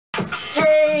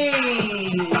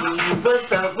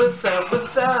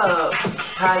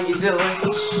How you doing?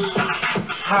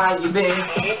 How you been?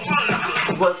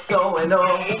 What's going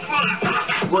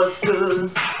on? What's good?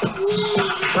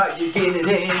 How you getting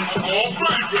in?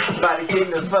 Body getting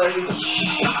the fight.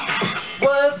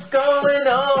 What's going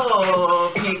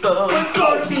on, people? What's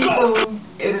going on, people?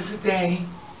 It is a day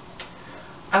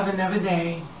of another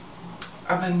day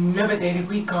that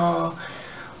we call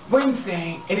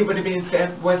Wednesday. Anybody being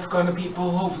said, what's going on,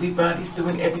 people? Hopefully everybody's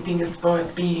doing everything as far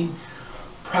as being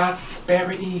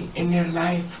prosperity in their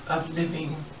life of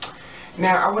living.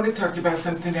 Now, I want to talk to you about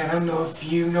something that I don't know if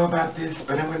you know about this,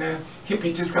 but I'm going to hit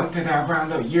you to something that I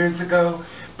found out years ago,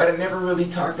 but I never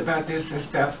really talked about this and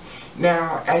stuff.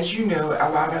 Now, as you know, a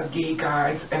lot of gay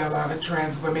guys and a lot of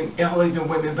trans women, hell, even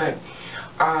women, but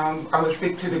I'm going to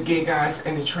stick to the gay guys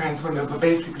and the trans women, but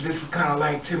basically this is kind of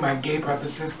like to my gay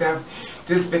brothers and stuff.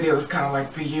 This video is kind of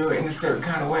like for you in a certain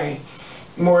kind of way,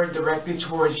 more directed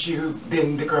towards you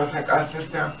than the girls like us and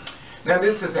stuff. Now,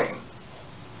 this is the thing.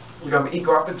 You know, I'm an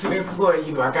equal opportunity employee.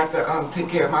 You know, I got to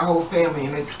take care of my whole family,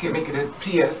 and I just can't make it a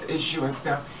TS issue and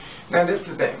stuff. Now, this is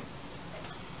the thing.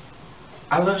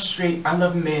 I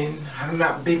love men. I'm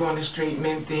not big on the straight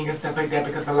men thing and stuff like that,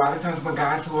 because a lot of times when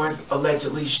guys who are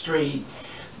allegedly straight,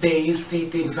 they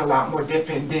see things a lot more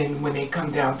different than when they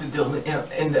come down to dealing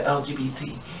in the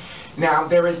LGBT. Now,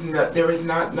 there is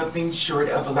not nothing short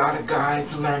of a lot of guys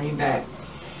learning that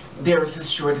there is a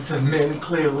shortage of men,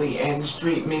 clearly, and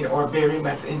straight men are very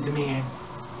much in demand.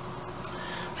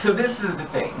 So this is the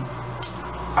thing.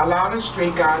 A lot of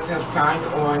straight guys have signed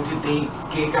on to date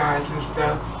gay guys and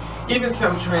stuff, even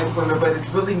some trans women, but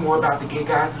it's really more about the gay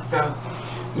guys and stuff.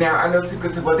 Now, I know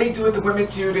people say, well, they do it to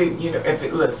women too. They, you know, if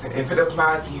it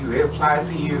applies to you, it applies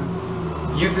to you.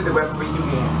 Use it the way you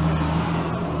can.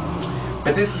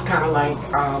 But this is kind of like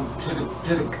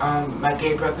my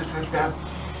gay brothers and stuff.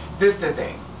 This is the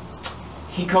thing.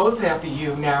 He goes after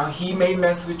you. Now, he may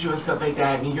mess with you and stuff like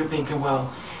that, and you're thinking, well,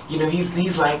 you know,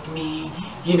 he's like me.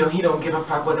 You know, he don't give a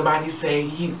fuck what nobody say.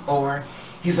 He's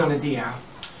on the DL.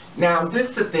 Now,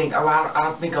 this is the thing.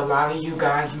 I think a lot of you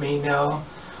guys may know.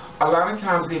 A lot of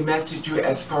times they message you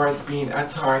as far as being a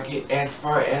target, as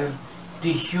far as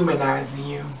dehumanizing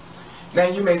you. Now,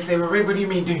 you may say, well, Rick, what do you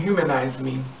mean dehumanize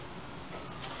me?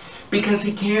 Because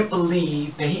he can't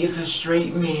believe that he is a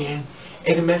straight man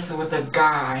and messing with a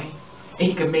guy, and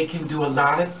he can make him do a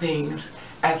lot of things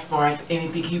as far as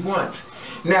anything he wants.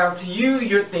 Now, to you,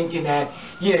 you're thinking that,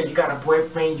 you know, you got a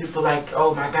boyfriend, you feel like,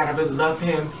 oh my God, I really love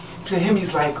him. To him,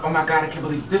 he's like, oh my God, I can't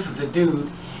believe this is a dude,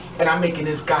 and I'm making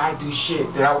this guy do shit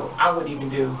that I wouldn't even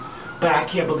do. But I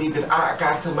can't believe that I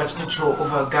got so much control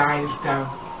over a guy and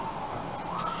stuff.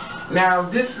 Now,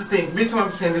 this is the thing. The reason why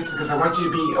I'm saying this is because I want you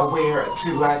to be aware to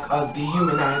like a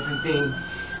dehumanizing thing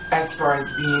as far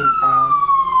as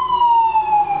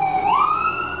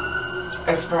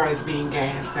being gay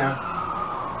and stuff.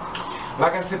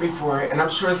 Like I said before, and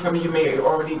I'm sure some of you may have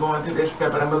already gone through this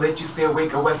stuff, but I'm gonna let you stay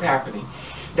awake of what's happening.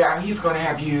 Now, he's gonna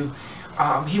have you.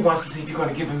 He wants to see if you're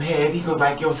gonna give him head. He's gonna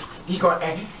ask you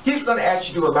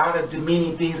to do a lot of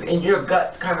demeaning things, and your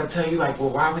gut kind of tell you like,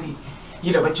 well, why would he?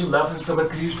 You know, but you love him so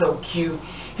much because he's so cute.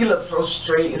 He looks so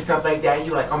straight and stuff like that.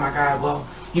 You're like, oh my God, well,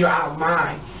 you know, I don't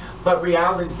mind. But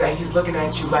reality is that he's looking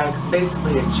at you like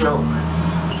basically a joke.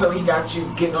 So he got you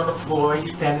getting on the floor. He's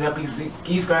standing up. He's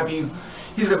gonna be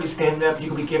standing up.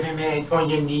 You're gonna be giving him head on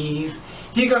your knees.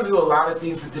 He's gonna do a lot of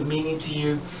things that's demeaning to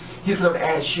you. He's gonna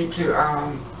ask you to,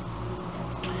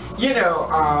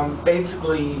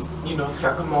 basically, you know,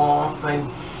 suck him off and,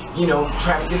 you know,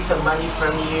 try to get some money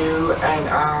from you and,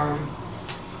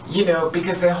 you know,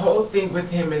 because the whole thing with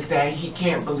him is that he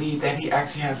can't believe that he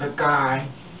actually has a guy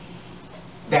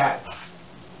that's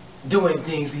doing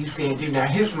things he's saying do. Now,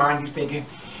 his mind, he's thinking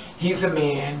he's a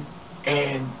man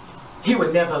and he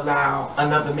would never allow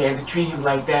another man to treat him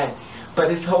like that.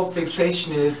 But his whole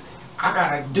fixation is, I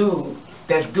got a dude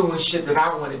that's doing shit that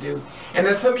I want to do. And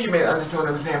then some of you may understand what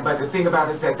I'm saying, but the thing about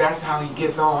it is that that's how he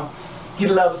gets off. He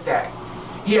loves that.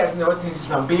 He has no intentions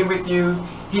on being with you.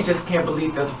 He just can't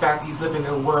believe that the fact he's living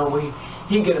in a world where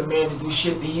he can get a man to do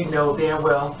shit that you know damn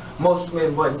well most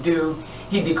men wouldn't do.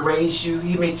 He degrades you.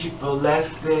 He makes you feel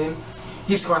less than.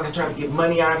 He's going to try to get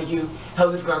money out of you.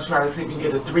 Hell, he's going to try to see if he can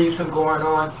get a threesome going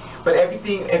on. But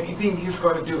everything he's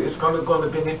going to do is going to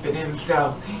benefit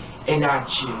himself and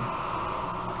not you.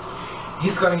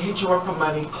 He's going to hit you up for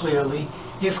money, clearly.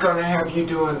 He's going to have you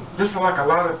doing just like a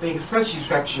lot of things, especially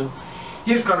sexual.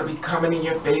 He's going to be coming in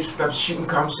your face, stuff, shooting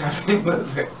cum shots.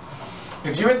 Listen,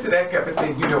 if you're into that type of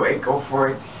thing, you know, go for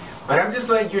it. But I'm just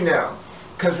letting you know,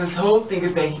 because his whole thing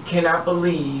is that he cannot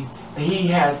believe that he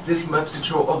has this much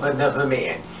control over another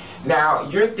man. Now,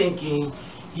 you're thinking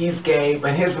he's gay,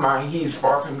 but in his mind, he's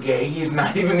far from gay. He's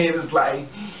not even in his life,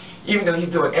 even though he's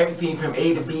doing everything from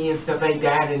A to B and stuff like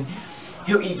that, and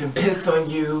he'll even piss on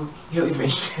you, he'll even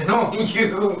shit on you,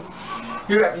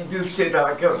 he'll have you do shit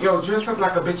like, yo, dress up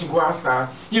like a bitch and go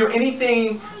outside. You know,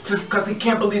 anything, just because he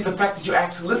can't believe the fact that you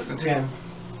actually listen to him.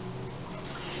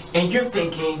 And you're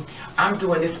thinking, I'm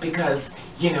doing this because,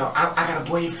 you know, I got a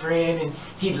boyfriend and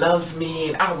he loves me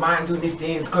and I don't mind doing these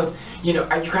things because, you know,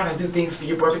 you gotta do things for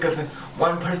your boy because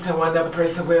one person or another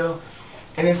person will.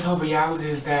 And his whole reality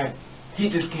is that he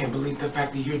just can't believe the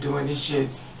fact that you're doing this shit.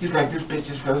 He's like, this bitch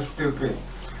is so stupid.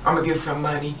 I'm gonna get some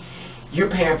money. You're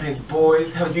paying for his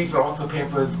boys. Hell, you even also paying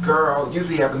for his girl.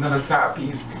 Usually you have another side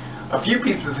piece. A few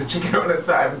pieces of chicken on the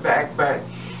side and back, but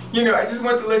you know, I just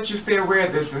want to let you stay aware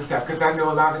of this and stuff, because I know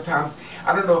a lot of times,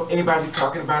 I don't know if anybody's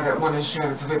talking about it, I want to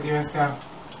share it with you and stuff,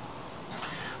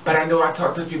 but I know I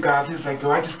talked to a few guys, he's like,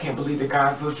 yo, I just can't believe the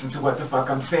guys listen to what the fuck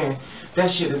I'm saying. That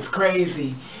shit is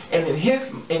crazy. And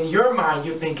in your mind,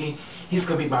 you're thinking, he's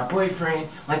going to be my boyfriend,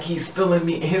 like he's feeling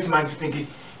me. In his mind, he's thinking,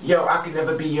 yo, I can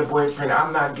never be your boyfriend.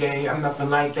 I'm not gay. I'm nothing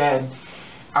like that.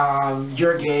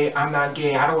 You're gay. I'm not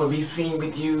gay. I don't want to be seen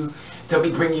with you. They'll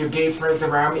be bringing your gay friends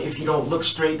around me. If you don't look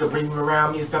straight, they'll bring them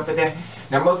around me and stuff like that.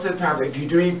 Now, most of the time, if you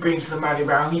do bring somebody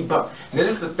around, he bump. Now,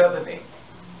 this is the other thing.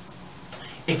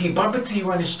 If he bump into you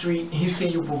on the street and he see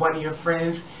you with one of your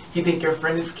friends, he think your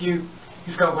friend is cute,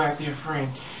 he's going to go after your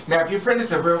friend. Now, if your friend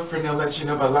is a real friend, they'll let you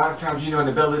know, but a lot of times, you know, in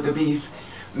the belly of the beast,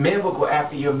 men will go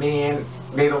after your man.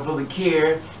 They don't really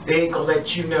care. They ain't going to let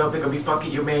you know they're going to be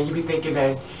fucking your man. You be thinking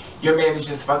that your man is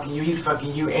just fucking you. He's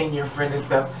fucking you and your friend and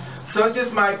stuff. So it's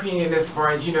just my opinion as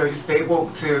far as, you know, you stay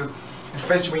woke too,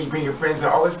 especially when you bring your friends.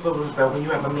 I always feel as though when you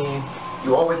have a man,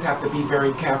 you always have to be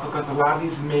very careful, because a lot of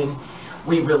these men,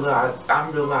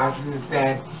 I'm realizing is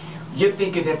that you're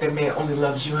thinking that the man only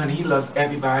loves you, honey. He loves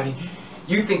everybody.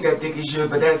 You think that dick is yours,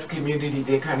 but that's community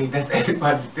dick, honey. That's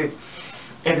everybody's dick.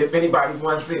 And if anybody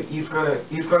wants it, he's gonna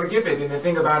give it. And the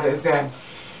thing about it is that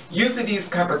usually these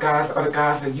type of guys are the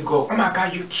guys that you go, oh my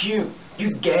God, you're cute,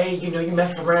 you gay, you know, you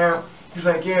mess around. He's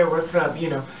like, yeah, what's up, you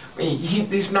know.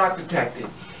 He's not detected.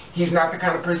 He's not the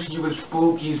kind of person you would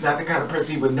spook. He's not the kind of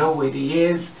person you would know what he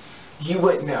is. You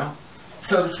wouldn't know.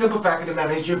 So the simple fact of the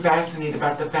matter is you're fascinated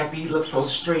about the fact that he looks so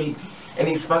straight and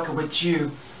he's fucking with you.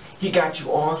 He got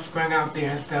you all sprung out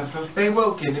there and stuff. So stay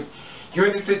woke. And if you're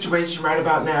in a situation right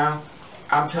about now,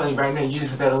 I'm telling you right now, you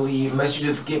just better leave unless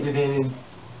you're just getting it in. And,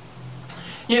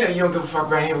 you know, you don't give a fuck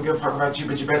about him, you don't give a fuck about you,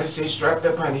 but you better stay strapped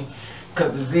up, honey.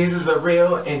 Because diseases are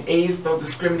real, and AIDS don't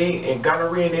discriminate, and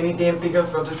gonorrhea and any damn thing else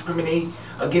don't discriminate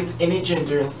against any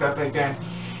gender and stuff like that.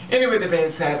 Anyway, the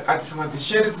being said, I just wanted to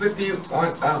share this with you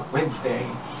on a Wednesday.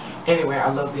 Anyway, I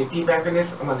love the feedback on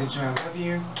this. I want to let you know I love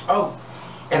you. Oh,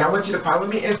 and I want you to follow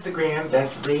me on Instagram.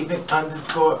 That's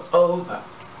Raven_over.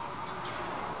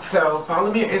 So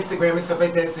follow me on Instagram and stuff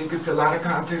like that, so you can see a lot of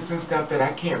content and stuff that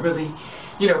I can't really,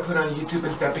 you know, put on YouTube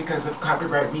and stuff because of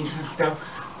copyright reasons and stuff.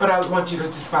 But I want you to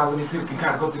just follow me so we can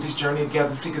kind of go through this journey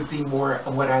together so you can see more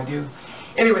of what I do.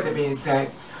 Anyway, that being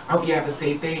said, I hope you have a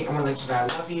safe day. I want to let you know I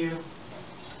love you.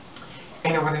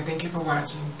 And I want to thank you for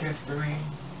watching. That's the rain.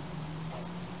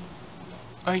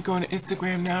 Are you going to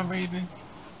Instagram now, Raven?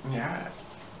 Yeah.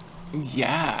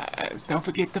 Yes. Don't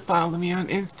forget to follow me on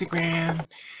Instagram.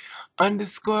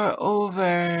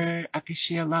 _over. I can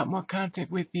share a lot more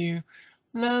content with you.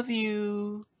 Love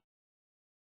you.